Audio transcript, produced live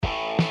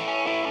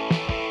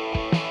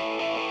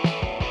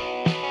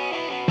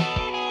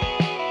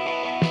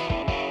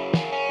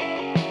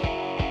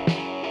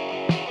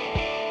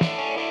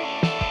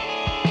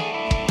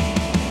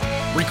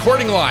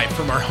live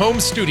from our home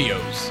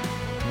studios.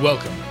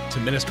 Welcome to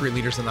Ministry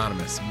Leaders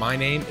Anonymous. My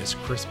name is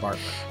Chris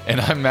Bartlett.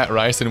 And I'm Matt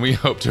Rice, and we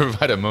hope to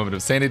provide a moment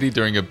of sanity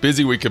during a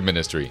busy week of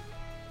ministry.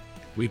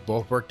 We've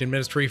both worked in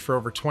ministry for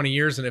over 20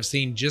 years and have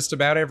seen just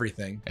about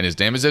everything. And as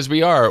damaged as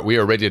we are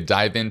ready to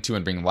dive into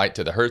and bring light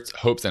to the hurts,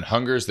 hopes, and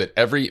hungers that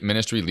every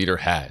ministry leader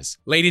has.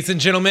 Ladies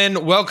and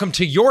gentlemen, welcome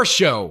to your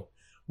show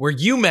where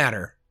you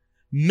matter.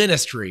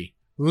 Ministry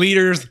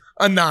Leaders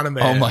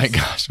Anonymous. Oh my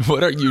gosh,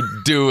 what are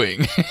you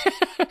doing?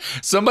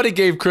 Somebody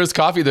gave Chris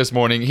coffee this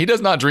morning. He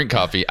does not drink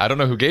coffee. I don't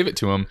know who gave it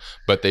to him,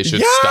 but they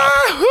should stop.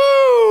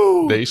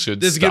 They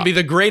should This is going to be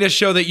the greatest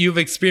show that you've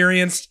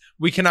experienced.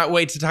 We cannot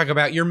wait to talk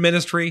about your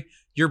ministry,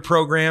 your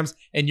programs,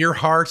 and your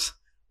heart.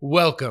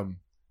 Welcome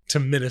to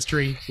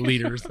Ministry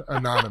Leaders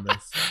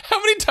Anonymous. How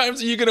many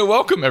times are you going to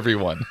welcome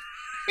everyone?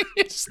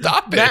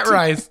 Stop it. Matt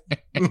Rice,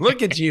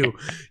 look at you.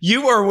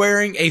 You are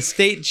wearing a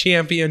state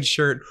champion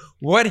shirt.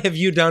 What have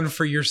you done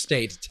for your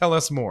state? Tell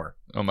us more.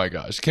 Oh my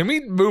gosh. Can we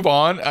move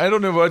on? I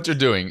don't know what you're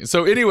doing.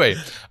 So anyway,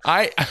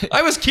 I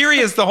was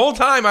curious the whole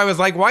time. I was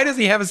like, why does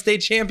he have a state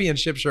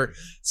championship shirt?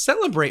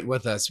 Celebrate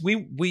with us.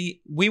 We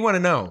want to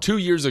know. 2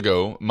 years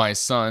ago, my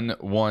son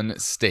won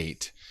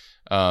state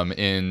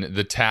in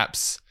the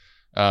TAPS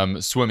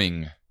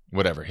swimming,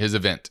 whatever, his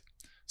event.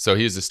 So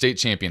he is a state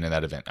champion in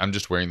that event. I'm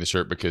just wearing the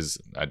shirt because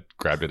I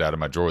grabbed it out of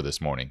my drawer this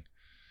morning.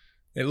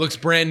 It looks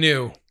brand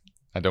new.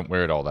 I don't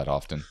wear it all that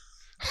often.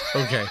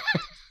 Okay.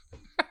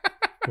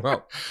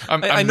 Well,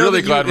 I'm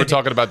really glad we're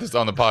talking about this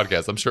on the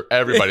podcast. I'm sure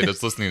everybody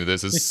that's listening to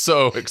this is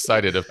so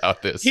excited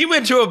about this. He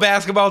went to a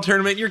basketball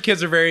tournament. Your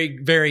kids are very,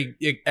 very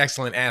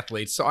excellent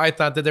athletes. So I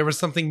thought that there was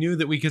something new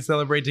that we could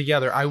celebrate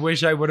together. I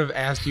wish I would have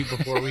asked you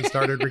before we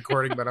started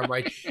recording, but I'm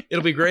like,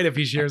 it'll be great if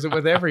he shares it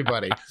with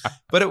everybody.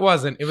 But it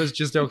wasn't. It was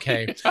just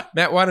okay.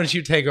 Matt, why don't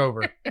you take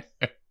over?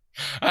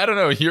 I don't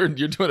know. You're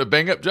doing a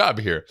bang up job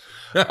here.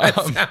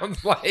 It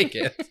sounds like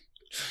it.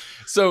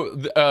 So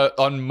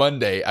on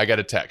Monday, I got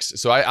a text.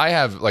 So I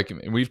have, like,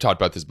 we've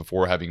talked about this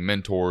before, having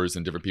mentors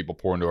and different people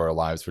pour into our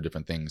lives for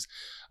different things.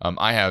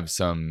 I have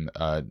some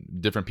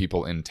different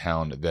people in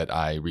town that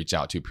I reach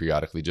out to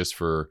periodically just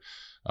for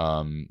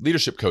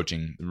leadership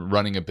coaching,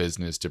 running a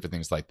business, different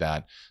things like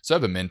that. So I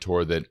have a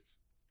mentor that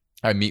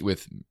I meet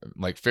with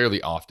like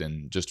fairly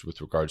often just with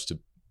regards to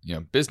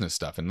business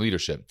stuff and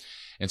leadership.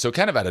 And so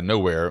kind of out of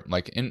nowhere,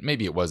 like, and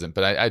maybe it wasn't,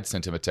 but I'd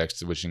sent him a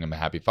text wishing him a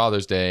happy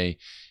Father's Day.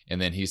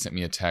 And then he sent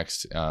me a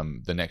text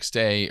the next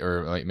day,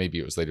 or like maybe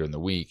it was later in the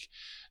week,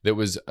 that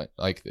was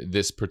like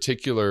this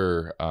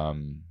particular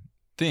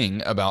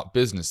thing about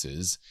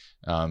businesses.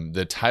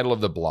 The title of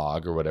the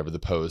blog or whatever, the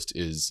post,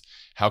 is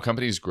How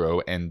Companies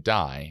Grow and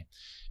Die.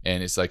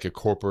 And it's like a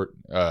corporate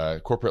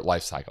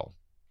life cycle.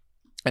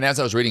 And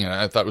as I was reading it,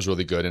 I thought it was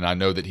really good. And I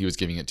know that he was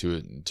giving it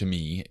to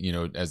me,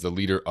 as the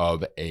leader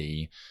of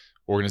a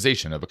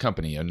organization, of a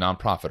company, a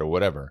nonprofit or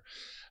whatever,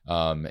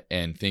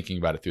 and thinking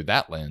about it through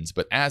that lens.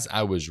 But as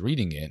I was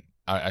reading it,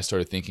 I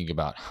started thinking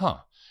about,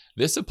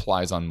 this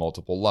applies on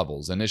multiple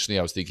levels. Initially,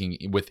 I was thinking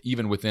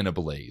even within a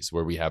Blaze,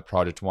 where we have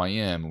Project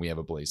YM, we have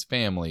a Blaze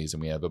Families,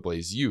 and we have a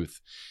Blaze Youth.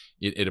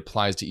 It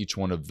applies to each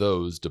one of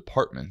those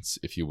departments,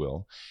 if you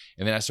will.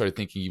 And then I started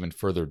thinking even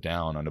further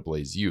down on a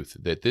Blaze Youth,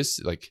 that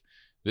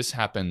this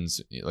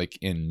happens like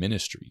in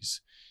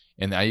ministries.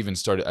 And I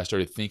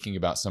started thinking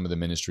about some of the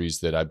ministries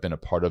that I've been a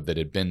part of that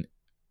had been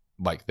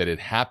like, that had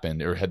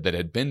happened or that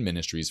had been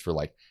ministries for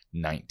like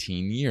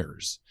 19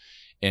 years.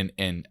 And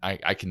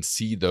I can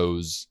see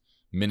those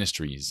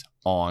ministries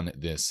on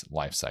this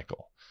life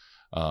cycle.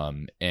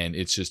 And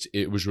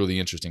it was really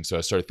interesting. So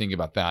I started thinking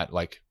about that,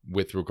 like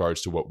with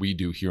regards to what we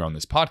do here on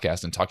this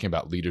podcast and talking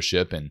about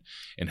leadership and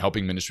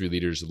helping ministry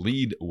leaders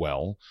lead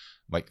well,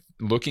 like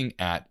looking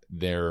at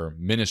their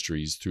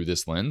ministries through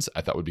this lens,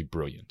 I thought would be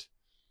brilliant.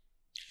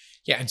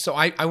 Yeah. And so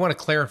I want to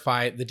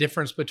clarify the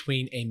difference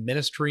between a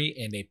ministry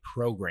and a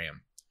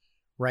program,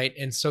 right?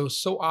 And so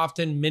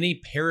often many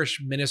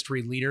parish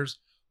ministry leaders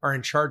are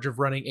in charge of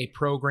running a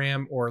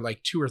program or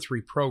like 2 or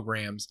 3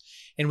 programs.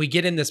 And we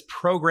get in this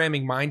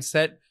programming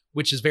mindset,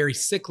 which is very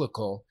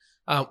cyclical,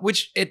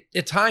 which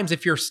at times,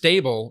 if you're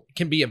stable,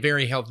 can be a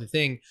very healthy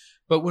thing.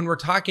 But when we're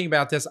talking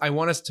about this, I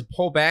want us to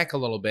pull back a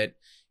little bit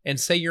and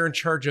say you're in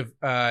charge of,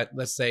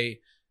 let's say,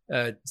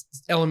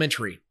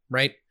 elementary,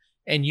 right?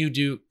 And you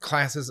do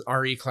classes,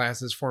 RE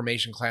classes,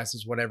 formation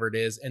classes, whatever it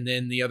is. And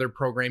then the other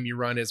program you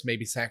run is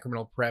maybe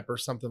sacramental prep or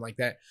something like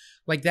that.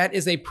 Like that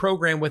is a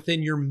program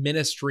within your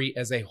ministry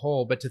as a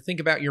whole. But to think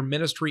about your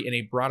ministry in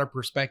a broader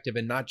perspective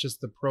and not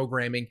just the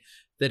programming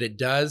that it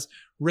does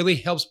really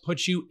helps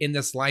put you in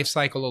this life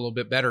cycle a little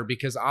bit better.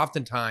 Because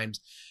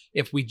oftentimes,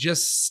 if we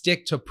just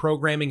stick to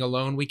programming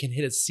alone, we can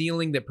hit a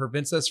ceiling that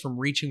prevents us from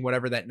reaching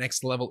whatever that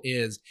next level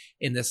is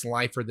in this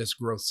life or this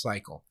growth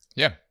cycle.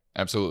 Yeah.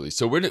 Absolutely.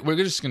 So we're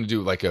just going to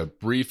do like a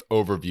brief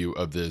overview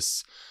of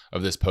this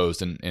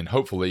post, and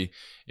hopefully,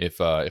 if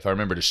I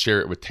remember to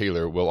share it with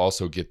Taylor, we'll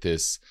also get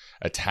this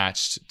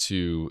attached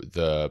to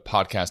the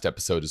podcast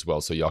episode as well,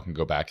 so y'all can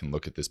go back and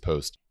look at this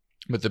post.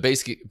 But the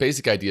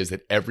basic idea is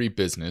that every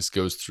business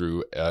goes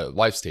through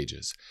life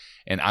stages.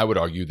 And I would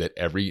argue that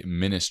every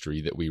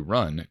ministry that we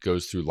run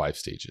goes through life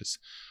stages.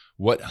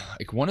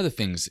 One of the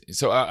things,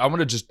 so I want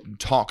to just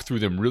talk through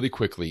them really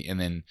quickly. And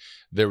then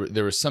there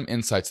were some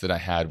insights that I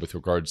had with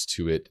regards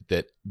to it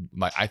that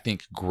I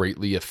think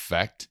greatly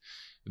affect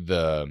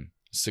the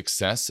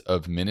success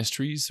of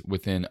ministries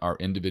within our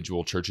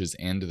individual churches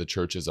and the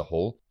church as a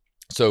whole.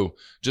 So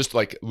just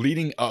like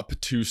leading up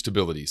to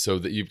stability, so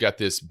that you've got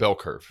this bell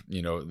curve,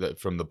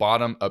 from the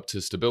bottom up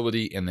to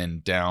stability and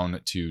then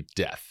down to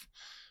death,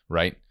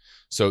 right?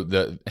 So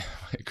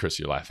Chris,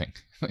 you're laughing.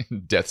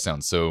 Death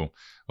sounds so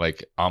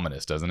like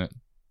ominous, doesn't it?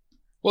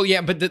 Well,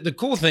 yeah, but the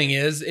cool thing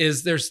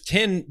is there's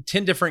 10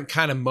 different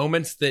kind of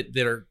moments that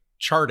are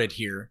charted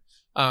here.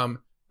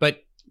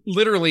 But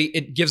literally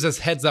it gives us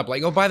heads up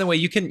like, oh, by the way,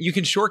 you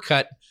can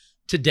shortcut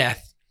to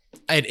death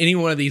at any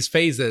one of these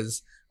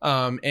phases.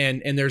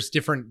 And there's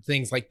different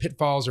things like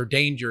pitfalls or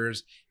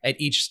dangers at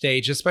each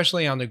stage,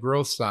 especially on the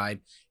growth side.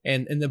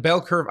 And the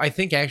bell curve, I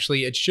think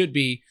actually it should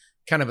be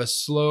kind of a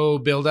slow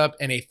buildup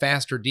and a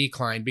faster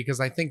decline, because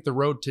I think the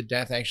road to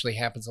death actually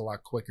happens a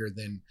lot quicker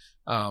than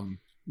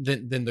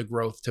the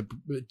growth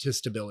to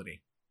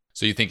stability.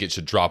 So you think it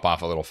should drop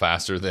off a little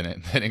faster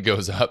than it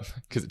goes up,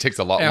 because it takes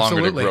a lot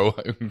longer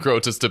to grow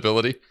to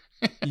stability?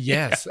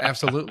 Yes,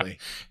 absolutely.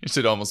 It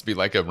should almost be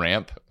like a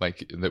ramp,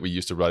 like that we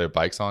used to ride our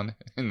bikes on.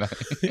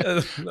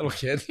 Little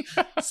kid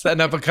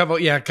setting up a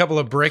couple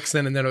of bricks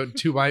and then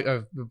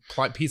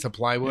a piece of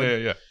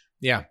plywood.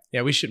 Yeah.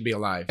 We shouldn't be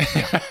alive.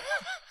 Yeah.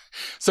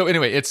 So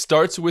anyway, it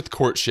starts with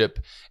courtship,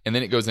 and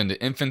then it goes into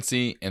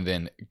infancy, and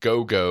then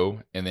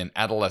go, and then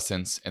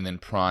adolescence, and then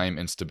prime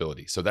and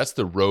stability. So that's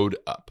the road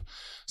up.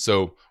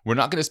 So we're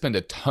not going to spend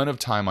a ton of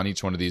time on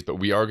each one of these, but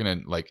we are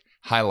going to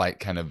highlight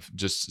kind of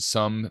just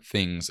some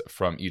things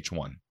from each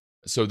one.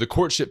 So the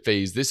courtship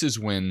phase, this is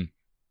when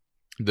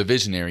the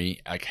visionary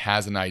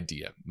has an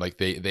idea.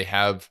 They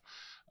have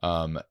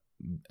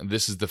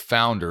this is the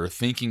founder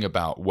thinking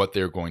about what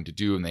they're going to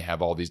do, and they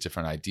have all these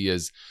different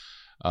ideas.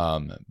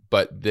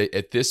 But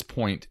at this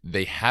point,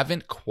 they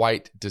haven't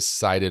quite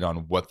decided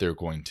on what they're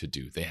going to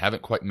do. They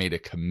haven't quite made a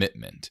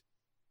commitment.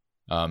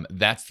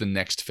 That's the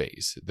next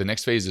phase. The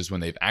next phase is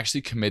when they've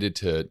actually committed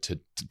to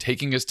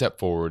taking a step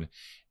forward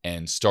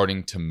and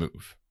starting to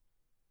move.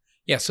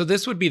 Yeah, so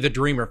this would be the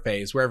dreamer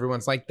phase, where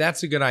everyone's like,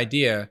 that's a good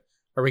idea.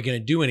 Are we going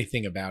to do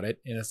anything about it?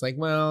 And it's like,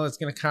 well, it's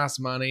going to cost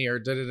money or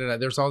da-da-da-da.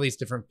 There's all these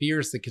different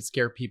fears that could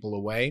scare people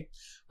away.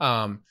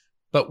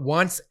 But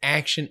once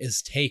action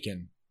is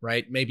taken,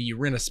 right? Maybe you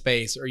rent a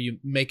space or you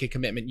make a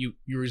commitment, you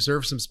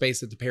reserve some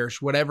space at the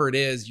parish, whatever it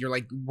is, you're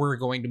like, we're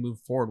going to move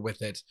forward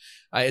with it.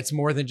 It's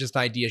more than just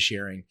idea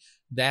sharing.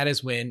 That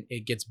is when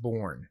it gets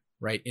born,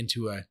 right,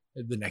 into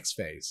the next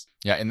phase.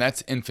 Yeah, and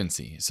that's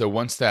infancy. So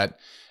once that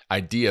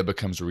idea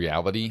becomes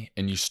reality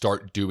and you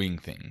start doing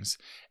things,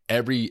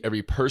 every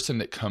person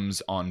that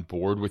comes on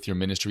board with your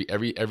ministry,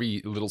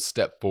 every little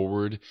step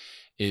forward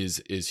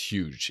is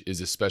huge, is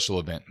a special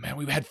event. Man,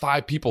 we've had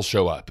 5 people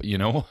show up,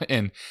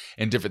 and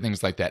different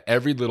things like that.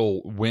 Every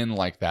little win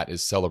like that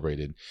is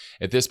celebrated.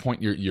 At this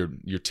point,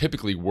 you're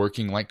typically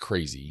working like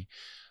crazy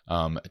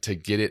to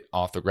get it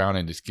off the ground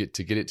and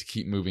to get it to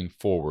keep moving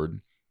forward.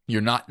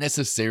 You're not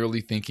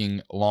necessarily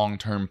thinking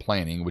long-term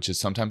planning, which is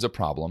sometimes a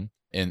problem,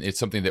 and it's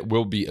something that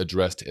will be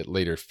addressed at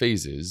later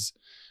phases.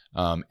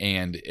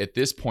 And at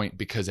this point,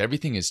 because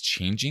everything is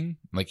changing,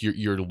 like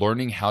you're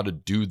learning how to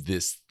do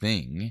this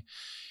thing,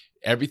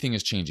 everything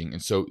is changing.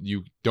 And so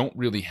you don't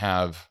really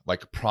have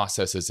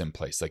processes in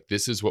place. Like,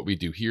 this is what we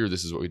do here.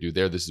 This is what we do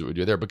there. This is what we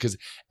do there, because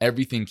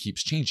everything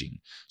keeps changing.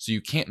 So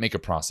you can't make a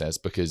process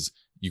because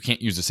you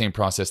can't use the same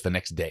process the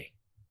next day.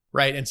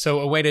 Right. And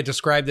so a way to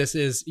describe this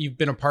is you've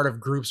been a part of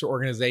groups or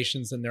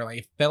organizations and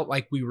it felt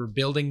like we were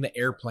building the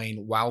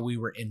airplane while we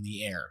were in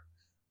the air.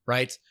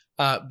 Right.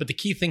 But the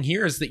key thing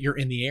here is that you're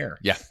in the air.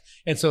 Yeah.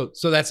 And so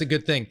that's a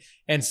good thing.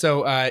 And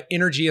so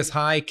energy is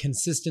high,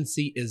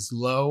 consistency is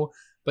low,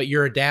 but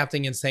you're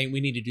adapting and saying, we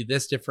need to do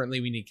this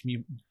differently. We need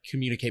to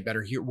communicate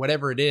better here.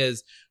 Whatever it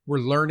is, we're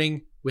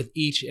learning with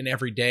each and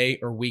every day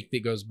or week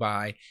that goes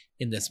by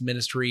in this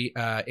ministry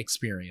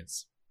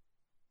experience.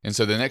 And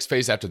so the next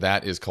phase after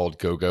that is called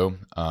go-go.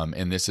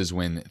 And this is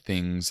when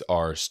things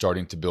are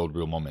starting to build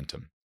real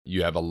momentum.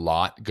 You have a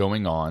lot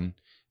going on,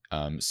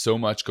 so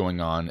much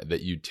going on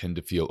that you tend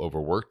to feel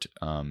overworked.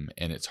 And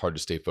it's hard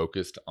to stay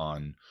focused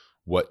on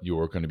what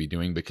you're going to be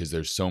doing because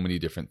there's so many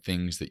different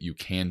things that you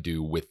can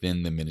do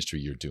within the ministry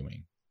you're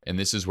doing. And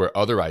this is where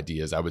other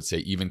ideas, I would say,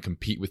 even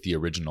compete with the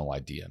original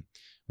idea.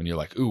 When you're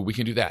like, ooh, we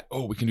can do that.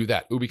 Oh, we can do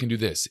that. Ooh, we can do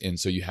this. And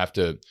so you have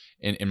to,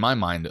 in my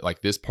mind,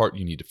 this part,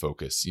 you need to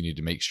focus. You need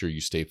to make sure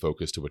you stay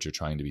focused to what you're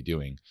trying to be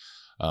doing.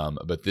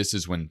 But this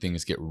is when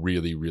things get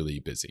really, really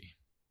busy.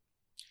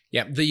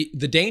 Yeah,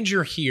 the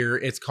danger here,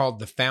 it's called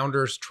the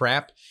founder's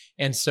trap.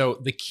 And so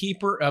the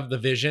keeper of the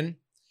vision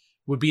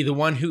would be the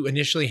one who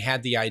initially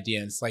had the idea.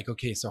 And it's like,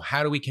 okay, so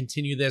how do we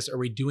continue this? Are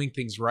we doing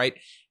things right?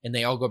 And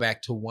they all go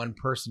back to one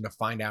person to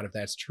find out if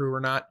that's true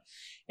or not.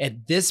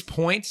 At this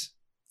point,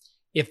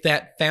 if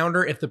that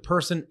founder, if the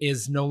person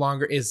is no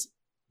longer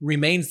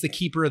remains the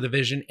keeper of the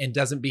vision and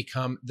doesn't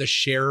become the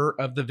sharer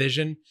of the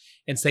vision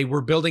and say,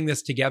 we're building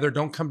this together.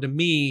 Don't come to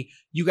me.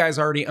 You guys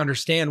already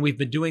understand. We've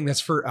been doing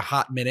this for a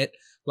hot minute.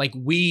 Like,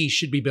 we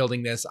should be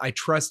building this. I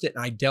trust it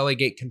and I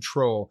delegate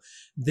control.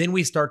 Then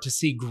we start to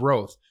see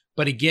growth.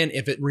 But again,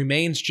 if it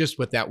remains just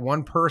with that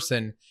one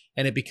person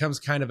and it becomes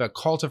kind of a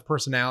cult of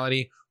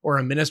personality or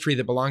a ministry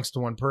that belongs to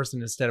one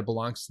person instead of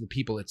belongs to the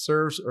people it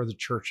serves or the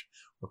church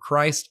or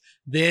Christ,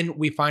 then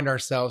we find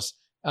ourselves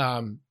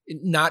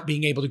not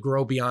being able to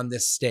grow beyond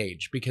this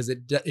stage because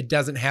it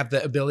doesn't have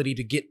the ability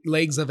to get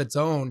legs of its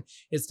own.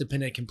 It's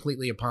dependent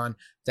completely upon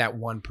that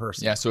one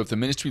person. Yeah. So if the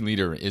ministry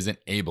leader isn't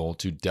able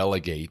to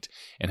delegate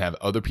and have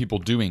other people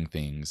doing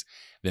things,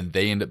 then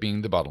they end up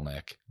being the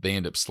bottleneck. They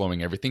end up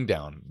slowing everything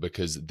down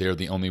because they're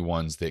the only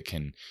ones that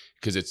can,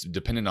 because it's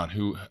dependent on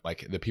who,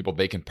 like the people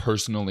they can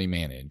personally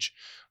manage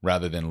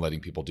rather than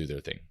letting people do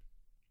their thing.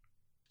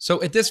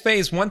 So at this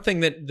phase, one thing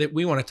that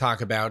we want to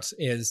talk about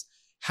is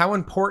how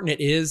important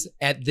it is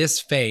at this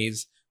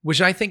phase,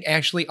 which I think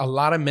actually a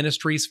lot of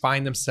ministries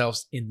find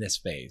themselves in this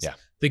phase,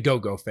 the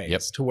go-go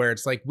phase, to where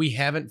it's like we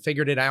haven't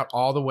figured it out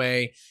all the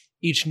way.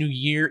 Each new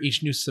year,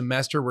 each new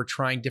semester, we're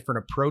trying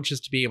different approaches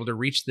to be able to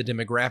reach the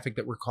demographic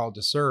that we're called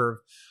to serve.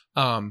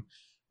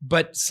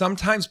 But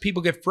sometimes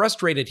people get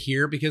frustrated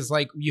here because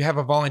like you have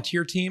a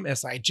volunteer team and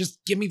it's like,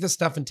 just give me the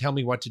stuff and tell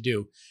me what to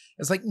do.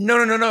 It's like,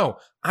 no.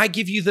 I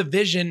give you the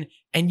vision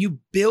and you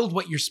build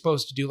what you're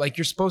supposed to do. Like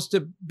you're supposed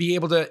to be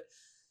able to,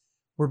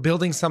 we're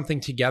building something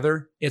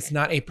together. It's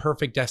not a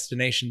perfect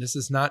destination. This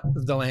is not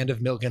the land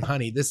of milk and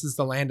honey. This is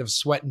the land of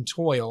sweat and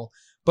toil,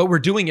 but we're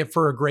doing it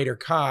for a greater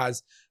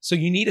cause. So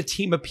you need a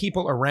team of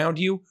people around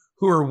you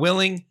who are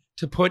willing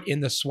to put in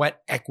the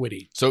sweat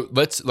equity. So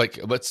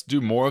let's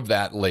do more of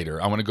that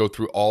later. I want to go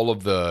through all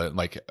of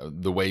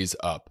the ways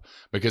up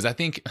because I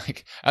think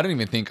I don't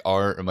even think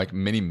our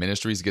many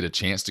ministries get a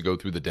chance to go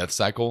through the death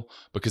cycle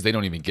because they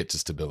don't even get to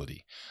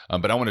stability.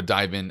 But I want to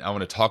dive in. I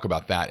want to talk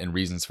about that and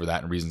reasons for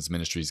that and reasons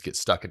ministries get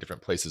stuck at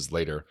different places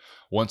later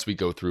once we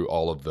go through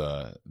all of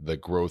the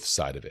growth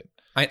side of it.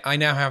 I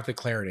now have the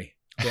clarity.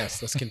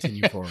 Yes, let's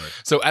continue forward.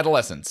 So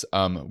adolescence.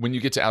 When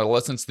you get to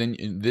adolescence, then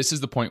this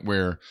is the point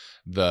where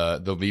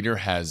the leader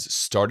has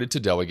started to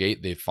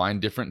delegate. They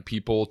find different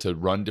people to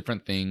run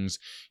different things.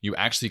 You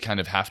actually kind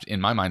of have to,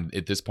 in my mind,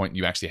 at this point,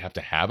 you actually have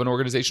to have an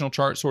organizational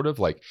chart, sort of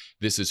like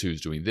this is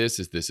who's doing this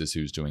is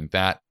who's doing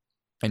that.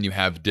 And you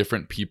have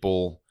different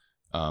people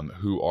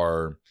who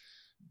are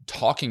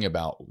talking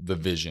about the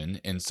vision.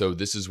 And so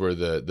this is where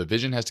the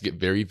vision has to get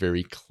very,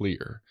 very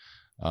clear.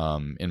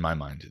 In my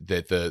mind,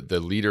 that the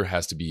leader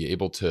has to be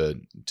able to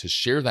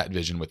share that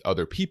vision with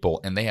other people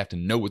and they have to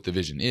know what the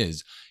vision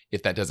is.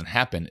 If that doesn't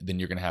happen, then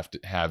you're going to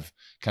have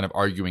kind of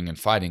arguing and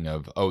fighting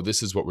of, oh,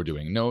 this is what we're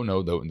doing.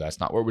 No, that's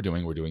not what we're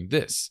doing. We're doing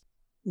this.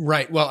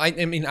 Right. Well, I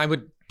mean, I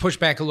would push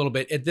back a little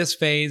bit. At this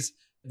phase,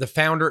 the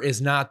founder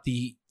is not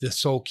the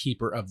sole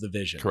keeper of the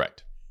vision.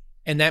 Correct.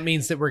 And that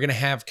means that we're going to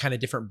have kind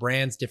of different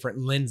brands, different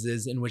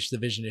lenses in which the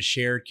vision is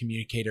shared,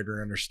 communicated, or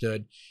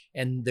understood.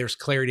 And there's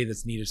clarity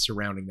that's needed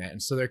surrounding that.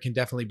 And so there can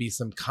definitely be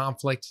some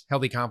conflict,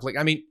 healthy conflict.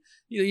 I mean,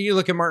 you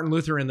look at Martin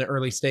Luther in the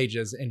early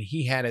stages, and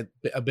he had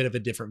a bit of a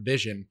different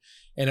vision,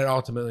 and it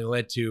ultimately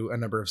led to a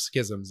number of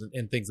schisms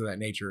and things of that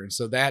nature. And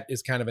so that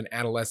is kind of an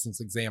adolescence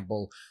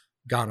example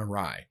gone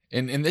awry.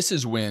 And this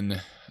is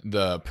when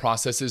the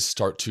processes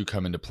start to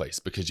come into place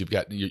because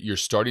you're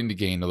starting to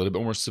gain a little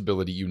bit more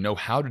stability. You know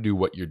how to do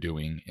what you're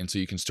doing. And so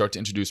you can start to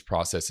introduce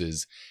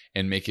processes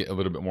and make it a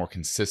little bit more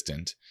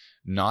consistent.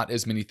 Not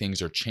as many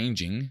things are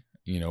changing,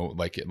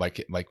 like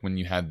when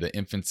you had the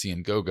infancy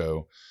and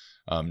go-go,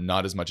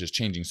 not as much is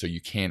changing. So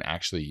you can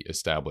actually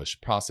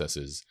establish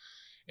processes.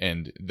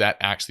 And that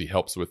actually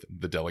helps with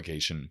the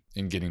delegation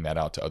and getting that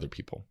out to other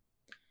people.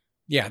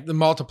 Yeah, the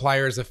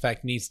multipliers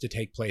effect needs to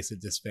take place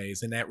at this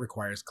phase, and that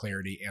requires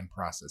clarity and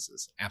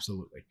processes.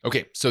 Absolutely.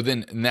 Okay, so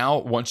then now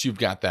once you've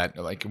got that,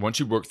 once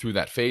you work through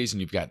that phase and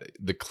you've got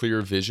the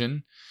clear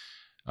vision,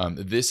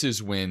 this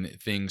is when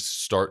things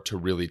start to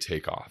really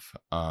take off.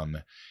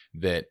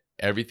 That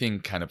everything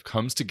kind of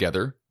comes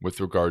together with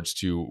regards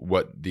to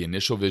what the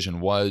initial vision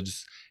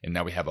was, and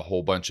now we have a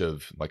whole bunch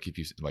of,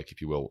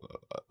 if you will,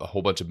 a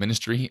whole bunch of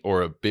ministry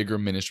or a bigger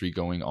ministry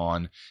going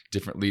on,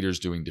 different leaders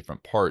doing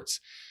different parts.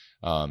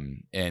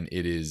 And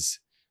it is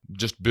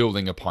just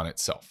building upon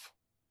itself.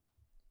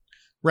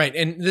 Right.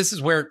 And this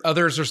is where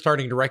others are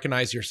starting to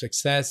recognize your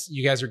success.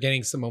 You guys are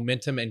getting some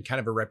momentum and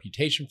kind of a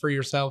reputation for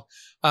yourself.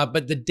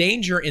 But the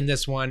danger in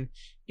this one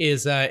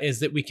is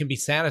that we can be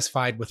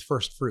satisfied with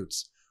first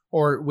fruits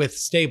or with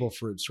stable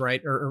fruits,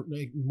 right? Or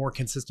more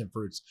consistent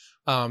fruits.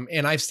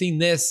 And I've seen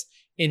this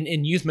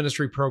in youth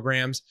ministry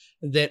programs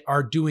that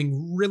are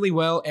doing really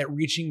well at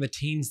reaching the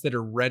teens that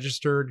are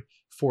registered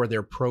for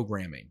their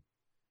programming.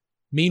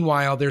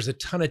 Meanwhile, there's a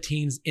ton of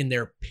teens in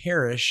their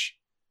parish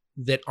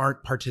that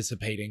aren't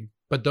participating,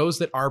 but those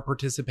that are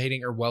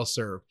participating are well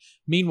served.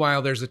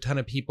 Meanwhile, there's a ton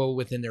of people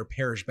within their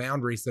parish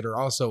boundaries that are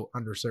also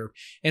underserved.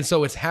 And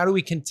so it's how do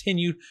we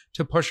continue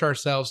to push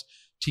ourselves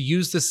to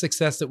use the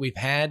success that we've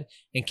had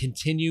and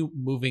continue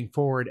moving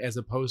forward, as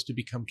opposed to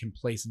become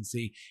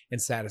complacency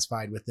and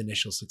satisfied with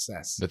initial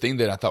success. The thing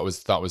that I thought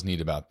was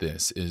neat about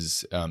this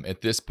is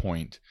at this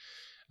point,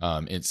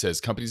 it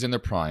says companies in their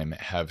prime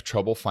have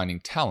trouble finding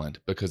talent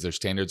because their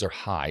standards are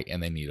high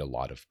and they need a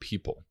lot of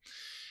people.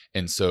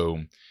 And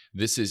so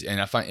this is,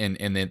 and I find,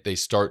 and then they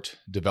start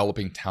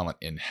developing talent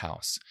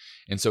in-house.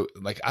 And so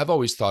like, I've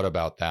always thought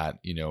about that,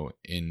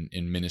 in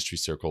ministry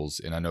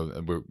circles, and I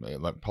know we're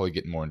probably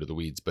getting more into the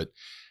weeds, but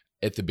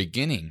at the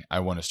beginning,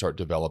 I want to start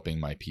developing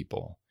my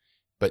people,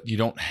 but you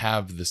don't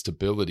have the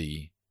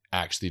stability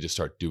actually to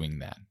start doing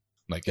that.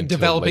 Like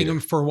developing them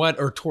for what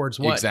or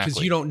towards what? Exactly.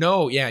 Because you don't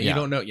know. Yeah, you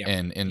don't know. Yeah.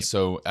 And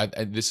so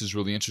this is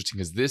really interesting,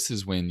 because this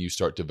is when you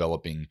start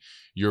developing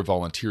your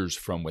volunteers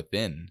from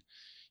within,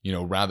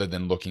 rather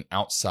than looking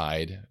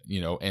outside,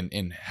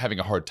 and having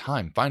a hard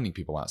time finding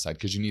people outside,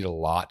 because you need a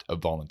lot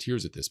of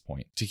volunteers at this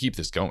point to keep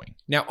this going.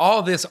 Now, all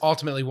of this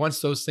ultimately, once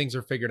those things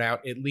are figured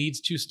out, it leads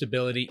to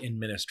stability in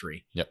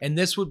ministry. Yep. And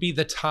this would be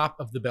the top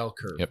of the bell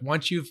curve. Yep.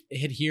 Once you've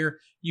hit here,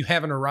 you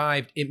haven't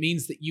arrived. It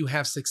means that you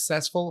have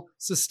successful,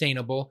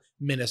 sustainable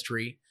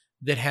ministry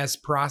that has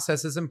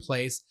processes in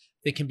place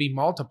that can be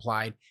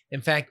multiplied.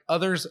 In fact,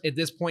 others at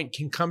this point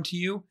can come to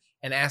you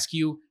and ask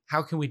you,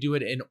 how can we do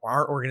it in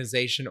our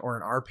organization or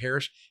in our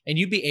parish? And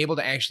you'd be able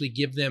to actually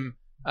give them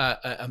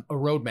a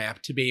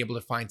roadmap to be able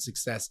to find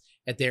success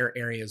at their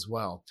area as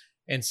well.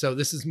 And so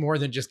this is more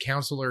than just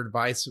counsel or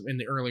advice in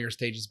the earlier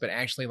stages, but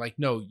actually like,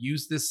 no,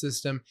 use this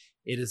system.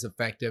 It is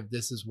effective.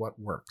 This is what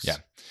works.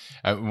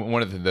 Yeah.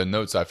 One of the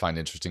notes I find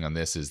interesting on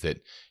this is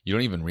that you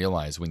don't even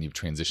realize when you've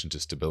transitioned to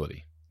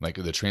stability. Like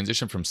the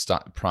transition from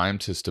prime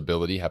to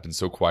stability happens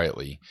so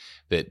quietly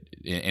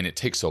and it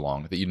takes so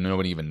long that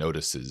nobody even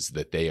notices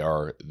that they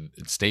are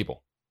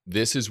stable.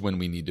 This is when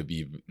we need to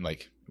be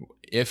like,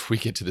 when we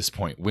get to this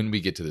point,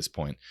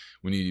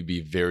 we need to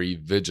be very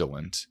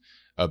vigilant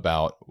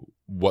about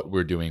what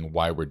we're doing,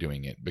 why we're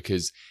doing it.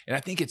 And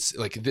I think it's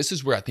like, this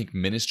is where I think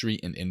ministry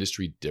and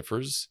industry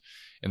differs.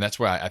 And that's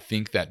where I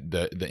think that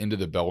the end of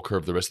the bell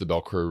curve, the rest of the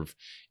bell curve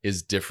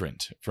is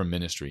different from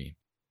ministry.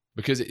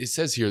 Because it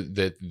says here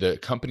that the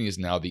company is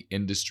now the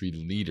industry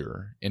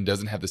leader and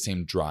doesn't have the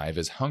same drive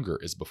as hunger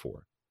as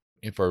before.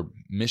 If our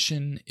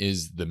mission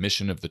is the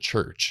mission of the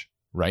church,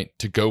 right,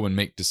 to go and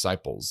make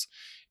disciples,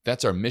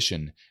 that's our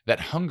mission.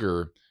 That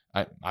hunger,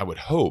 I would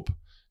hope,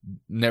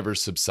 never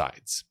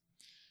subsides.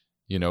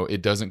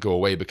 It doesn't go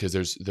away, because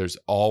there's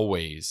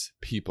always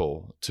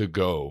people to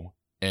go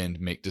and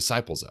make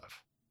disciples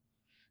of.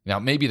 Now,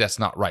 maybe that's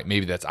not right.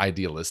 Maybe that's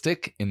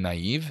idealistic and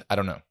naive. I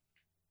don't know.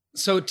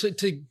 So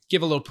to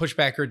give a little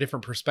pushback or a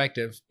different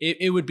perspective,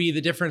 it would be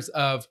the difference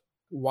of,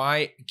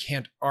 why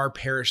can't our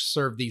parish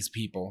serve these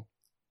people,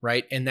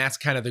 right? And that's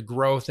kind of the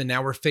growth. And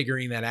now we're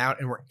figuring that out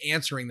and we're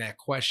answering that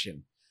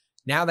question.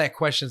 Now that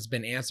question's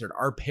been answered.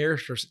 Our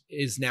parish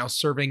is now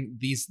serving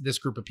this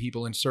group of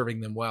people and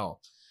serving them well.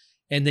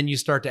 And then you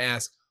start to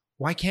ask,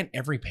 why can't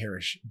every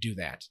parish do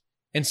that?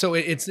 And so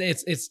it's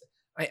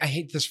I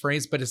hate this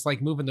phrase, but it's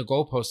like moving the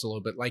goalpost a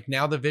little bit. Like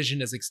now the vision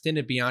is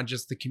extended beyond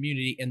just the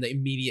community and the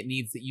immediate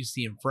needs that you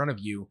see in front of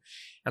you.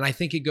 And I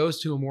think it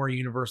goes to a more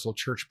universal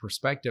church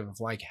perspective of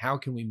like, how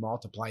can we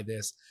multiply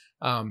this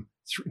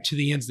to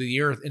the ends of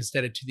the earth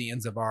instead of to the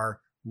ends of our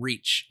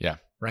reach? Yeah.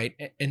 Right.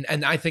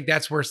 And I think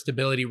that's where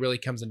stability really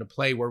comes into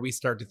play, where we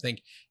start to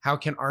think, how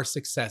can our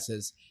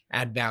successes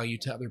add value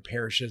to other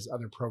parishes,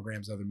 other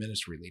programs, other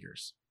ministry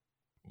leaders?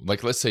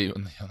 Like, let's say,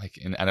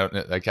 and I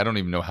don't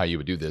even know how you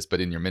would do this, but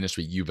in your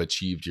ministry, you've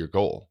achieved your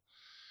goal.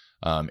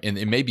 And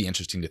it may be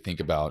interesting to think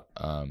about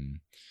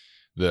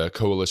the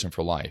Coalition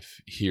for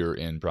Life here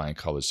in Bryan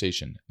College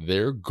Station.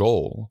 Their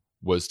goal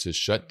was to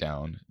shut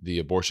down the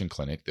abortion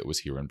clinic that was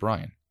here in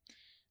Bryan.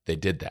 They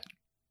did that.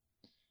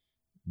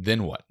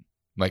 Then what?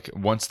 Like,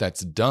 once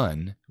that's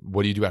done,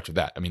 what do you do after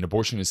that? I mean,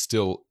 abortion is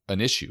still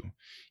an issue,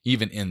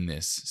 even in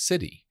this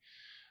city.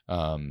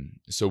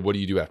 So what do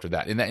you do after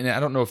that? And I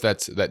don't know if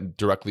that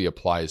directly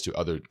applies to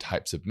other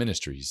types of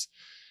ministries,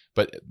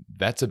 but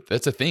that's a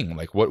thing.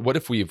 Like, what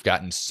if we've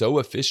gotten so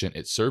efficient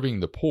at serving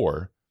the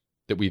poor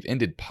that we've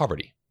ended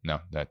poverty?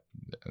 No,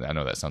 I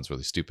know that sounds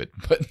really stupid,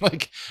 but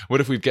like,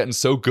 what if we've gotten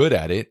so good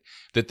at it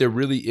that there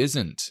really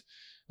isn't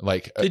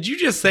like? Did you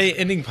just say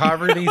ending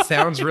poverty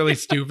sounds really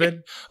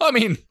stupid? I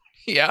mean,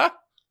 yeah.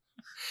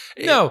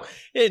 No,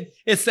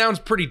 it sounds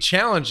pretty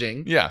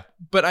challenging. Yeah.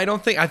 But I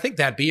think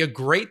that'd be a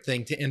great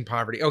thing to end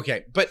poverty.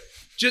 Okay. But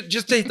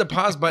just to hit the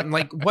pause button,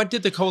 like, what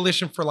did the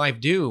Coalition for Life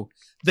do?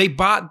 They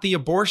bought the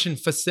abortion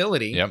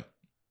facility. Yep.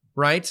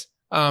 Right?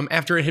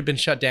 After it had been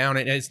shut down.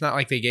 And it's not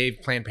like they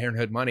gave Planned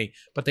Parenthood money,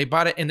 but they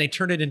bought it and they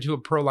turned it into a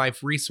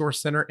pro-life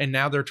resource center. And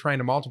now they're trying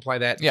to multiply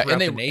that throughout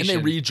the nation. And they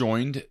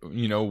rejoined,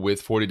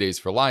 with 40 Days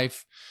for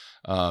Life,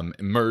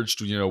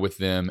 merged, with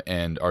them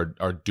and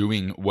are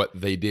doing what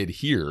they did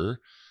here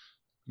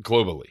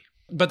globally.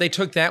 But they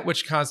took that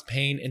which caused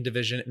pain and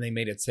division and they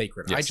made it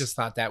sacred. Yes. I just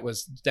thought that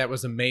was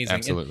amazing.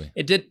 Absolutely.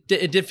 And it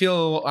did feel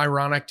a little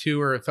ironic too,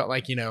 or it felt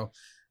like,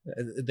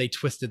 they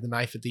twisted the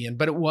knife at the end,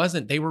 but it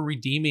wasn't. They were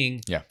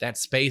redeeming Yeah. that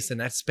space, and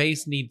that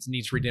space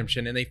needs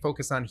redemption. And they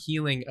focus on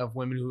healing of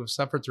women who have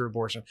suffered through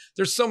abortion.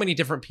 There's so many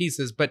different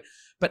pieces, but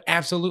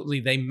absolutely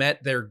they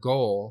met their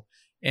goal.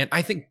 And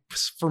I think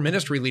for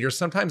ministry leaders,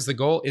 sometimes the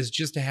goal is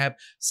just to have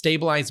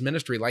stabilized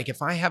ministry. Like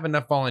if I have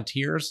enough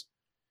volunteers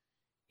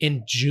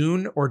in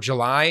June or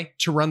July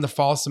to run the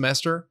fall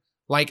semester,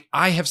 like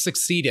I have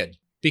succeeded,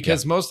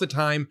 because most of the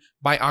time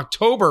by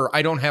October,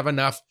 I don't have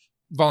enough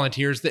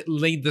volunteers that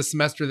lead the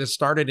semester that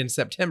started in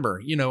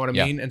September. You know what I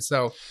mean? And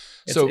so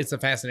it's a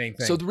fascinating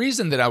thing. So the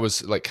reason that I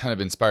was like kind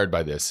of inspired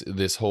by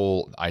this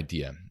whole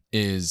idea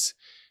is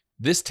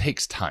this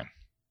takes time.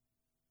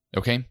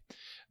 Okay.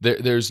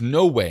 There's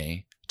no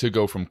way to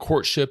go from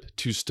courtship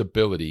to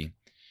stability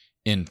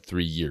in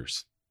 3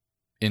 years,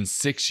 in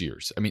 6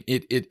 years. I mean,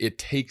 it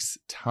takes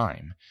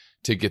time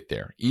to get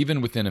there,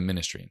 even within a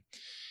ministry.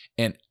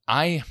 And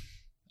I'm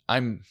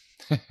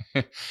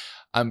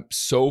I'm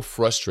so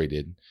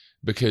frustrated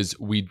because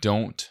we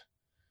don't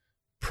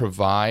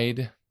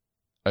provide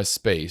a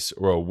space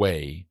or a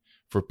way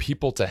for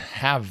people to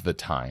have the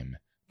time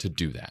to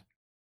do that.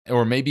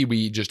 Or maybe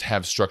we just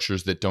have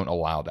structures that don't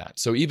allow that.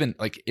 So even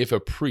like if a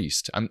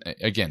priest, I'm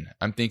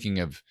thinking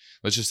of,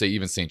 let's just say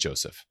even St.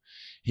 Joseph,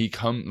 we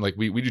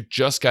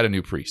just got a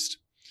new priest,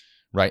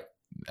 right?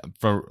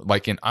 For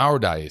like in our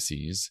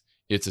diocese,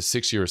 it's a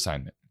 6-year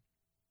assignment,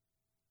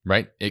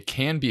 right? It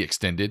can be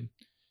extended.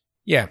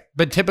 Yeah,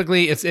 but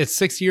typically it's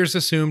 6 years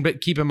assumed.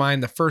 But keep in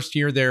mind, the first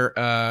year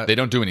they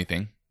don't do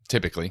anything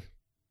typically.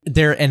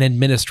 They're an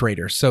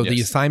administrator, so the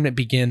assignment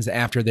begins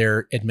after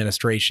their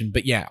administration.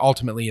 But yeah,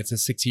 ultimately it's a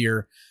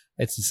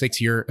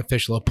 6-year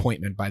official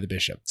appointment by the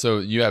bishop. So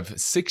you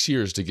have 6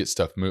 years to get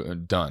stuff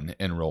done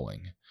and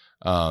rolling,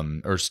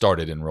 or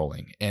started and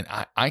rolling. And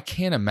I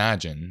can't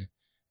imagine,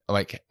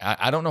 like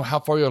I don't know how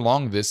far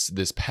along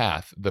this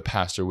path the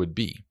pastor would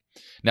be.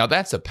 Now,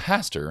 that's a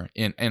pastor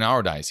in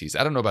our diocese.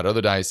 I don't know about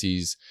other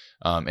dioceses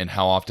and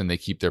how often they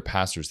keep their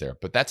pastors there,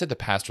 but that's at the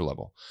pastor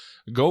level.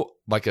 Go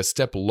like a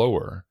step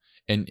lower,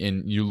 and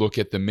you look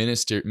at the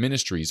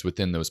ministries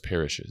within those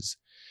parishes.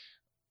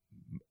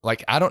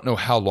 Like, I don't know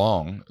how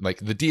long, like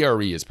the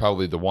DRE is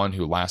probably the one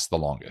who lasts the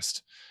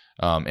longest.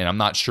 And I'm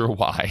not sure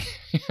why.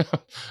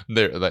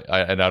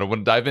 And I don't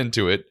want to dive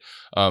into it,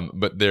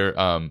 but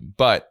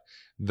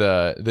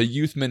the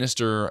youth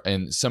minister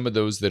and some of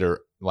those that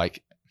are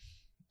like,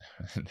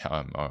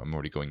 now I'm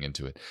already going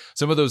into it.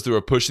 Some of those that are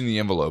pushing the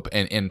envelope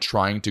and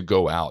trying to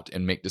go out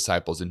and make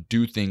disciples and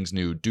do things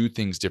new, do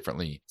things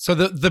differently. So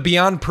the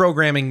Beyond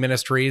Programming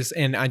Ministries,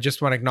 and I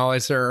just want to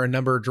acknowledge there are a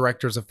number of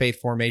directors of faith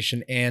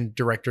formation and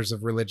directors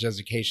of religious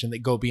education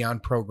that go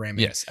beyond programming.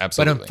 Yes,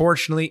 absolutely.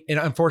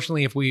 But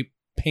unfortunately, if we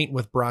paint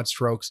with broad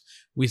strokes,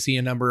 we see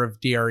a number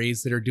of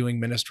DREs that are doing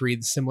ministry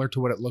similar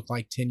to what it looked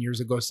like 10 years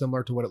ago,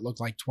 similar to what it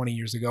looked like 20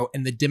 years ago.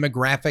 And the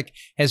demographic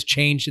has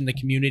changed in the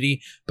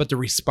community, but the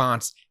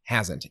response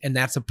hasn't. And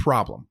that's a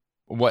problem.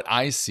 What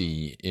I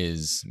see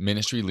is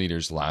ministry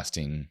leaders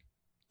lasting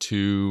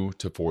 2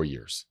 to 4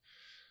 years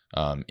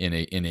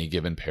in a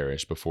given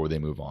parish before they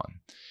move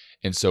on.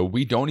 And so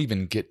we don't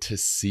even get to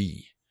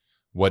see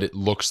what it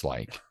looks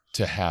like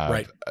to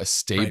have a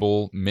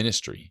stable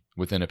ministry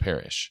within a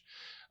parish.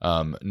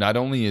 Not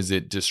only is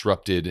it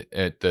disrupted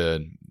at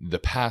the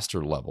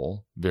pastor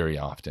level very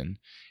often,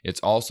 it's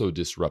also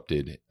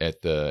disrupted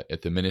at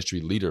the ministry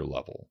leader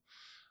level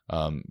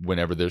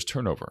whenever there's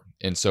turnover.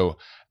 And so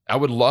I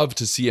would love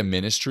to see a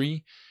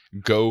ministry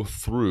go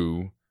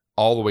through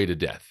all the way to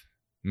death.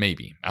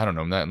 Maybe, I don't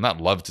know, not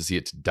love to see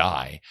it to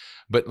die,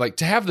 but like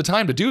to have the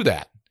time to do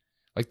that.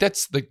 Like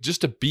that's like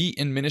just to be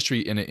in ministry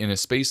in a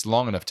space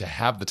long enough to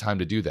have the time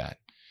to do that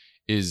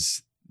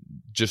is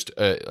just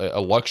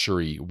a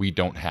luxury we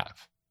don't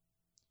have.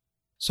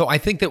 So I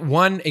think that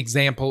one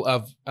example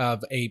of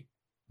a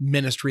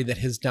ministry that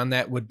has done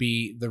that would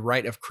be the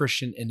rite of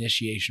Christian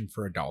initiation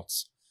for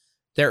adults.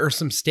 There are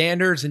some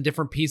standards and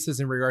different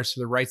pieces in regards to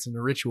the rites and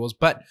the rituals,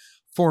 but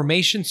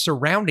formation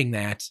surrounding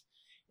that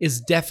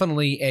is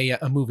definitely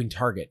a moving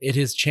target. It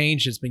has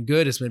changed. It's been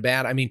good. It's been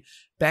bad. I mean,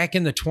 back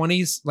in the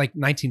 20s, like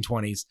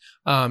 1920s,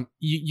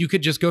 you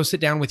could just go sit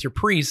down with your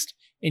priest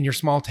in your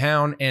small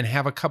town and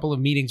have a couple of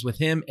meetings with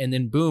him, and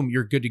then boom,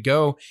 you're good to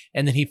go.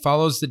 And then he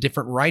follows the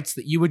different rites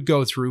that you would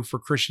go through for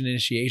Christian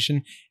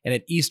initiation. And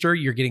at Easter,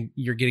 you're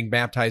getting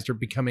baptized or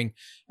becoming,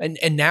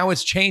 and now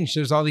it's changed.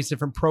 There's all these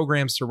different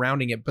programs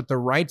surrounding it, but the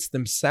rites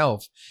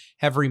themselves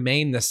have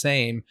remained the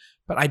same.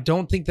 But I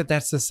don't think that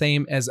that's the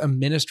same as a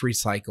ministry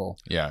cycle.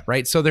 Yeah.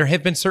 Right. So there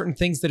have been certain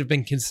things that have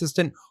been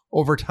consistent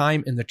over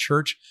time in the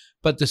church,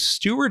 but the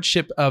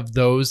stewardship of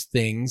those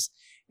things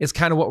is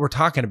kind of what we're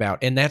talking about.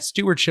 And that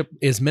stewardship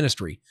is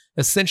ministry.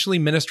 Essentially,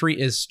 ministry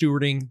is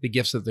stewarding the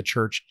gifts of the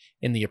church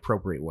in the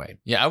appropriate way.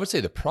 Yeah, I would say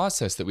the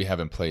process that we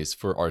have in place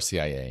for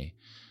RCIA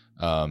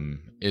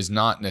is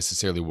not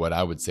necessarily what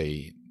I would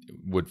say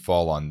would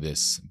fall on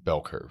this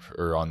bell curve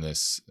or on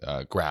this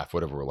graph,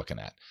 whatever we're looking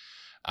at.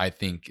 I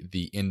think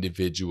the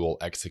individual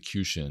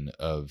execution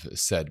of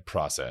said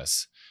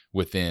process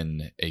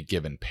within a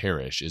given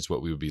parish is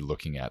what we would be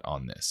looking at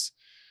on this.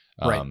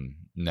 Right.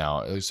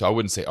 Now, so I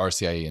wouldn't say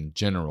RCIA in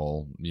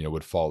general,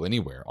 would fall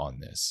anywhere on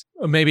this.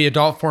 Maybe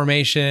adult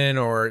formation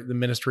or the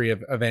Ministry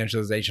of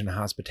Evangelization and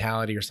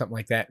Hospitality or something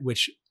like that,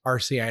 which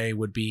RCIA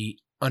would be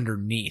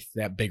underneath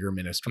that bigger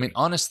ministry. I mean,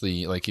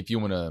 honestly, like if you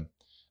want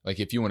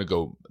to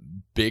go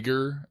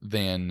bigger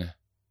than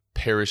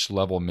parish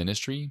level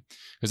ministry,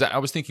 because I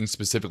was thinking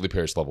specifically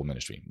parish level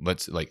ministry.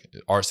 Let's like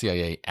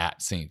RCIA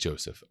at St.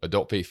 Joseph,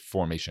 adult faith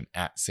formation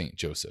at St.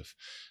 Joseph,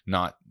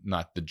 not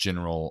the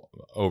general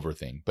over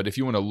thing. But if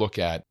you want to look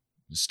at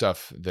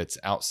stuff that's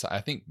outside, I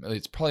think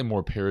it's probably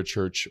more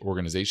parachurch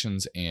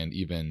organizations and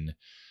even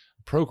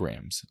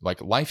programs.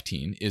 Like Life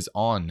Teen is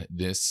on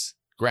this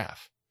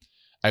graph.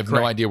 I have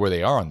no idea where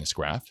they are on this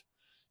graph.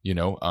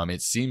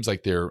 It seems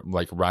like they're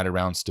like right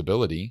around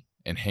stability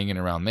and hanging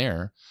around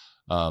there.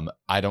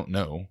 I don't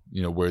know,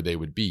 where they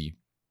would be,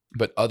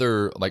 but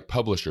other like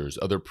publishers,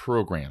 other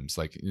programs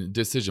like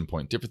Decision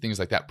Point, different things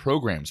like that,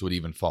 programs would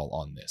even fall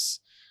on this.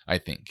 I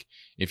think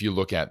if you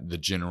look at the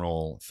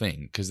general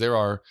thing, because there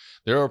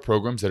are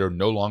programs that are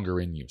no longer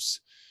in use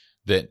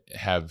that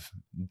have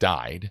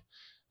died,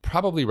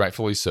 probably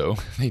rightfully so.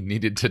 They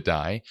needed to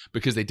die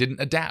because they didn't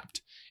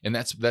adapt. And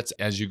that's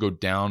as you go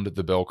down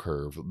the bell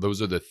curve,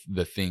 those are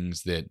the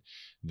things that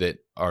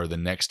are the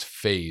next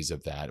phase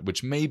of that,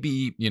 which may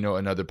be,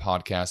 another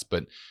podcast.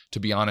 But to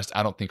be honest,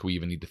 I don't think we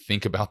even need to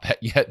think about that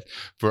yet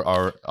for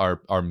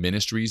our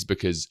ministries,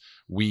 because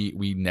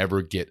we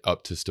never get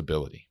up to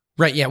stability.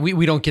 Right. Yeah.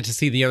 We don't get to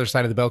see the other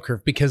side of the bell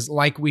curve because,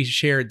 like we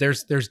shared,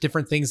 there's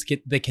different things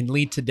that can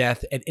lead to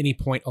death at any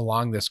point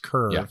along this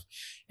curve. Yeah.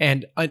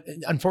 And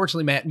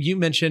unfortunately, Matt, you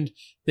mentioned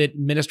that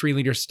ministry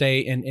leaders stay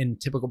in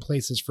typical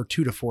places for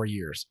 2 to 4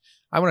 years.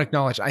 I want to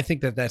acknowledge, I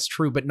think that that's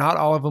true, but not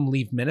all of them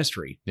leave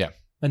ministry. Yeah.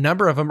 A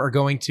number of them are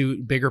going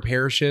to bigger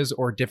parishes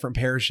or different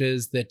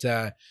parishes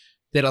that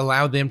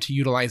allow them to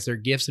utilize their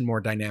gifts in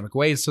more dynamic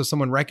ways. So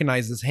someone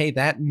recognizes, hey,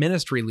 that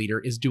ministry leader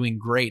is doing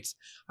great.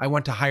 I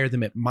want to hire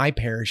them at my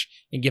parish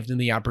and give them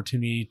the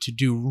opportunity to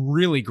do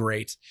really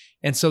great.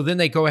 And so then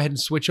they go ahead and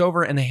switch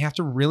over and they have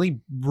to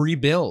really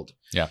rebuild.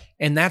 Yeah.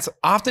 And that's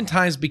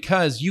oftentimes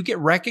because you get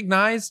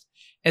recognized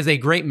as a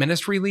great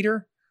ministry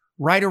leader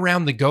right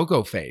around the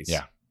go-go phase.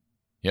 Yeah.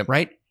 Yep.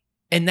 Right.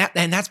 And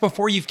that's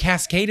before you've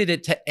cascaded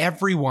it to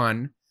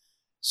everyone.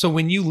 So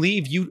when you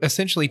leave, you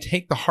essentially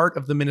take the heart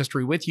of the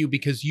ministry with you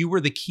because you were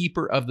the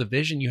keeper of the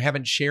vision. You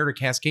haven't shared or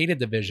cascaded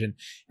the vision.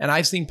 And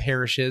I've seen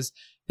parishes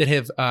that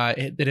have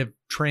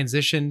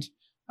transitioned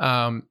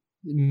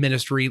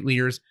ministry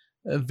leaders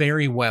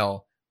very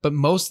well. But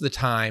most of the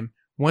time,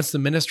 once the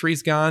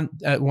ministry's gone,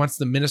 once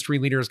the ministry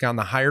leader is gone,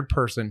 the hired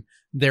person,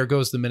 there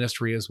goes the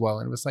ministry as well.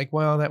 And it was like,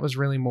 well, that was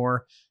really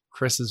more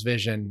Chris's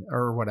vision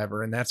or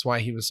whatever. And that's why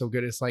he was so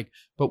good. It's like,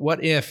 but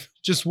what if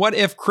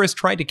Chris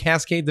tried to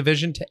cascade the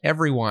vision to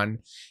everyone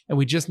and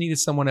we just needed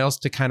someone else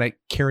to kind of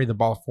carry the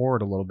ball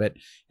forward a little bit?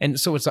 And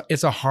so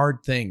it's a hard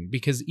thing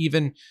because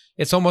even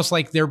it's almost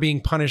like they're being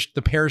punished.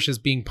 The parish is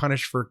being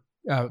punished for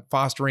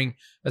fostering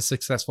a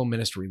successful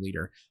ministry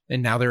leader.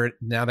 And now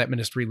that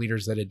ministry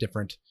leader's at a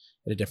different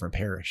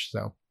parish.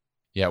 So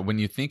yeah, when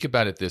you think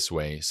about it this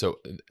way, so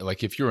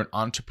like if you're an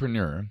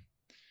entrepreneur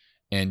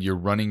and you're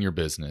running your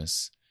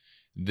business,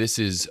 this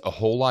is a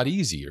whole lot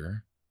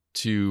easier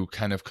to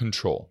kind of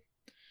control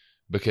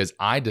because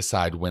I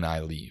decide when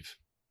I leave.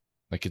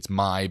 Like it's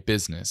my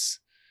business,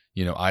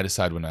 I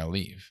decide when I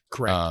leave.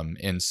 Correct.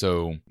 And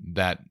so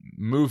that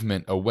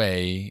movement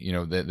away,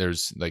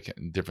 there's like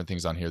different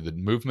things on here. The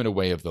movement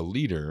away of the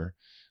leader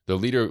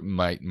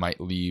might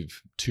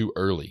leave too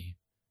early,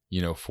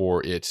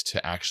 for it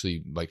to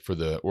actually for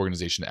the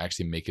organization to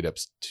actually make it up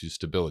to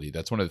stability.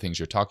 That's one of the things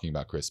you're talking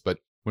about, Chris. But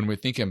when we're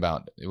thinking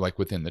about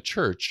within the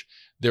church,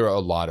 there are a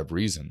lot of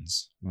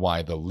reasons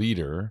why the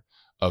leader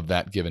of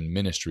that given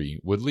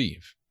ministry would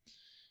leave.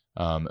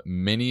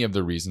 Many of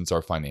the reasons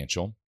are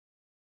financial,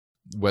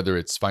 whether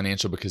it's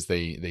financial because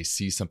they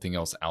see something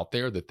else out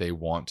there that they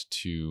want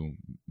to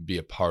be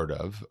a part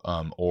of,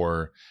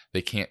 or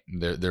they can't,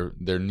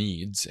 their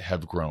needs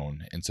have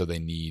grown. And so they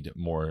need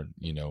more,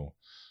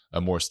 a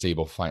more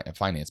stable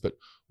finance. But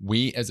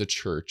we as a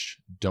church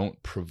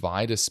don't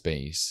provide a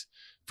space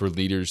for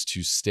leaders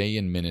to stay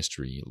in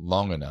ministry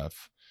long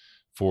enough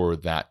for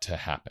that to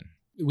happen.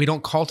 We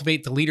don't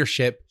cultivate the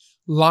leadership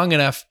long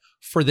enough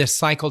for this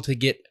cycle to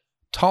get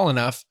tall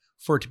enough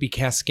for it to be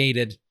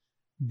cascaded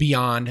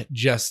beyond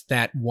just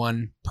that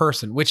one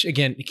person, which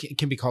again,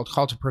 can be called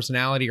cult of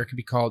personality or can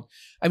be called,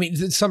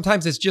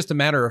 sometimes it's just a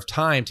matter of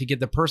time to get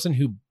the person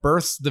who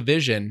births the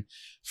vision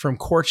from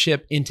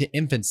courtship into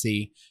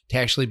infancy to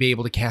actually be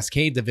able to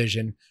cascade the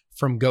vision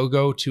from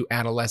go-go to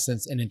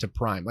adolescence and into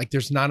prime. Like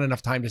there's not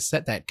enough time to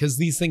set that because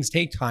these things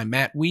take time.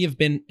 Matt, we have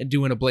been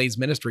doing a Blaze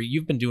ministry.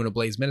 You've been doing a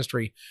Blaze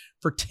ministry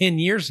for 10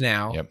 years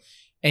now. Yep.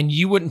 And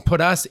you wouldn't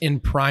put us in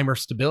prime or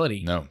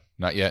stability. No,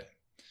 not yet.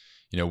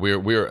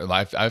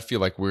 I feel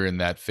like we're in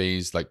that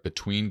phase, like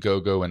between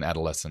go-go and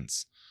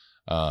adolescence.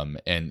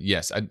 And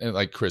yes,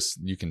 like Chris,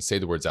 you can say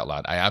the words out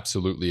loud. I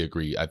absolutely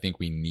agree. I think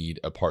we need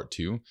a part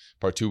two.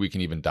 Part two, we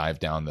can even dive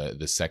down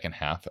the second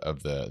half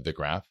of the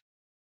graph.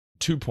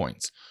 2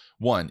 points.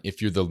 one,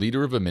 if you're the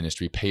leader of a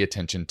ministry, pay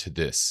attention to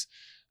this.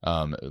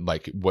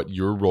 Like what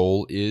your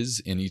role is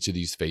in each of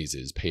these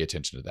phases, pay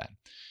attention to that.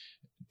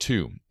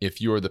 2, if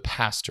you're the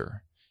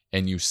pastor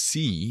and you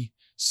see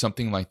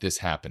something like this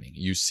happening,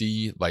 you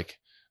see like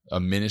a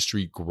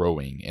ministry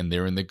growing and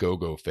they're in the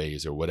go-go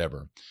phase or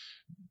whatever,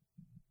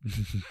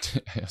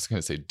 I was going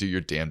to say, do your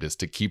damnedest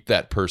to keep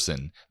that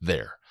person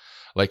there.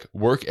 Like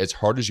work as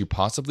hard as you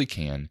possibly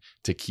can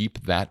to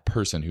keep that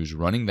person who's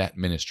running that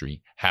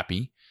ministry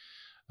happy,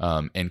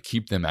 and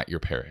keep them at your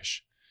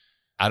parish.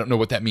 I don't know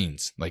what that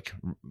means. Like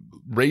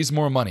raise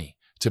more money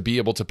to be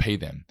able to pay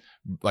them.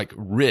 Like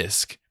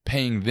risk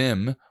paying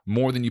them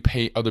more than you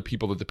pay other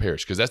people at the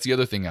parish. Because that's the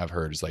other thing I've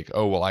heard is like,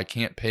 oh, well, I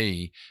can't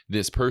pay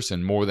this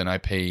person more than I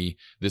pay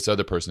this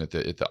other person at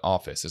the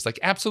office. It's like,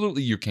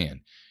 absolutely you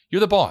can.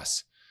 You're the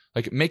boss.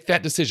 Like make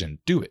that decision.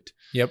 Do it.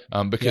 Yep.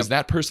 Because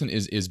that person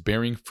is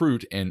bearing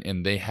fruit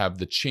and they have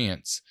the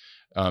chance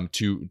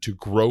to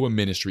grow a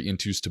ministry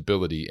into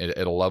stability at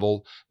a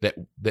level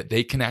that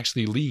they can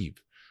actually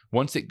leave.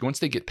 Once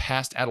they get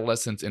past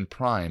adolescence and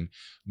prime,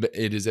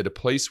 it is at a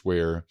place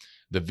where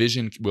the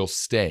vision will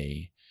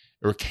stay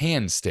or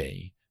can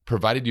stay,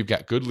 provided you've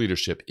got good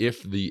leadership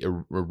if the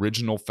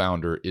original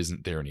founder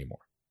isn't there anymore.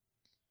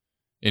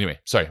 Anyway,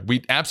 sorry,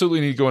 we absolutely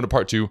need to go into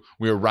part 2.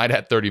 We are right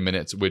at 30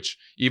 minutes, which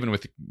even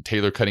with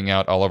Taylor cutting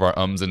out all of our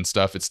ums and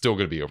stuff, it's still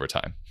going to be over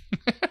time.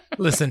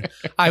 Listen,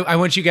 I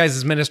want you guys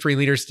as ministry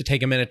leaders to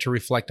take a minute to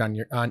reflect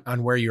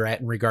on where you're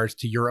at in regards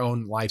to your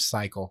own life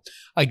cycle.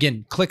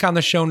 Again, click on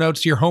the show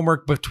notes. Your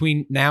homework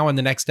between now and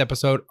the next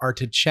episode are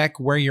to check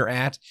where you're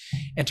at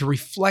and to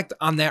reflect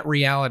on that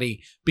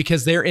reality,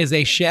 because there is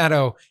a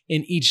shadow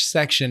in each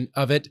section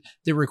of it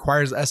that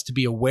requires us to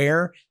be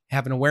aware,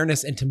 have an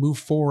awareness, and to move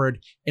forward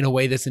in a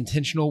way that's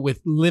intentional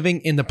with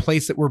living in the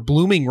place that we're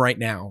blooming right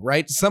now,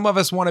 right? Some of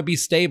us want to be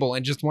stable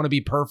and just want to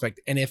be perfect.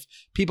 And if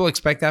people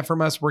expect that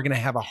from us, we're going to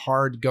have a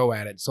hard go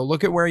at it. So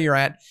look at where you're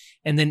at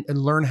and then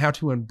learn how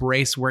to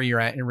embrace where you're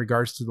at in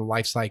regards to the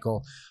life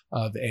cycle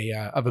of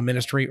a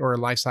ministry or a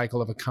life cycle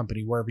of a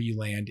company, wherever you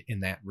land in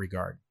that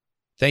regard.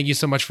 Thank you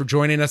so much for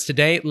joining us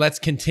today. Let's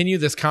continue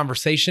this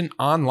conversation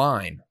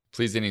online.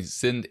 Please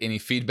send any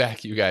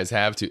feedback you guys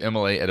have to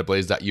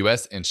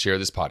mla@ablaze.us and share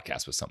this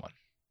podcast with someone.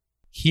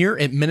 Here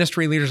at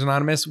Ministry Leaders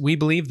Anonymous, we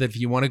believe that if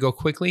you want to go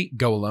quickly,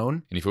 go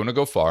alone. And if you want to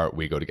go far,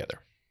 we go together.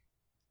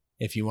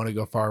 If you want to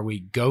go far, we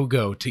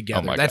go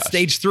together. Oh my That's gosh.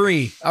 stage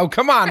 3. Oh,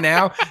 come on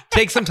now.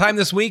 Take some time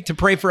this week to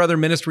pray for other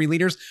ministry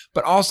leaders,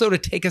 but also to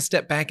take a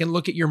step back and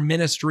look at your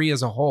ministry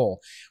as a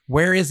whole.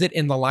 Where is it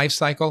in the life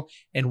cycle,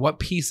 and what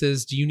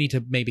pieces do you need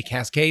to maybe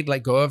cascade,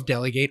 let go of,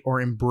 delegate,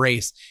 or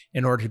embrace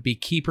in order to be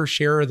keeper,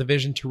 sharer of the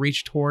vision to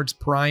reach towards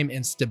prime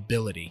and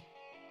stability?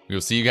 We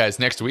will see you guys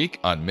next week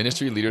on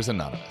Ministry Leaders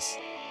Anonymous.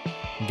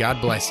 God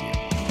bless you.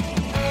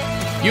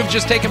 You've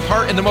just taken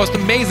part in the most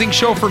amazing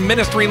show for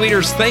ministry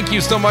leaders. Thank you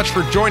so much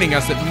for joining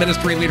us at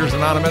Ministry Leaders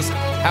Anonymous.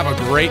 Have a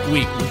great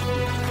week.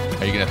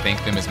 Are you going to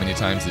thank them as many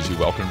times as you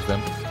welcomed them?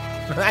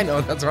 I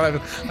know, that's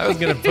what I was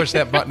going to push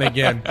that button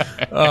again.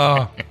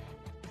 Oh.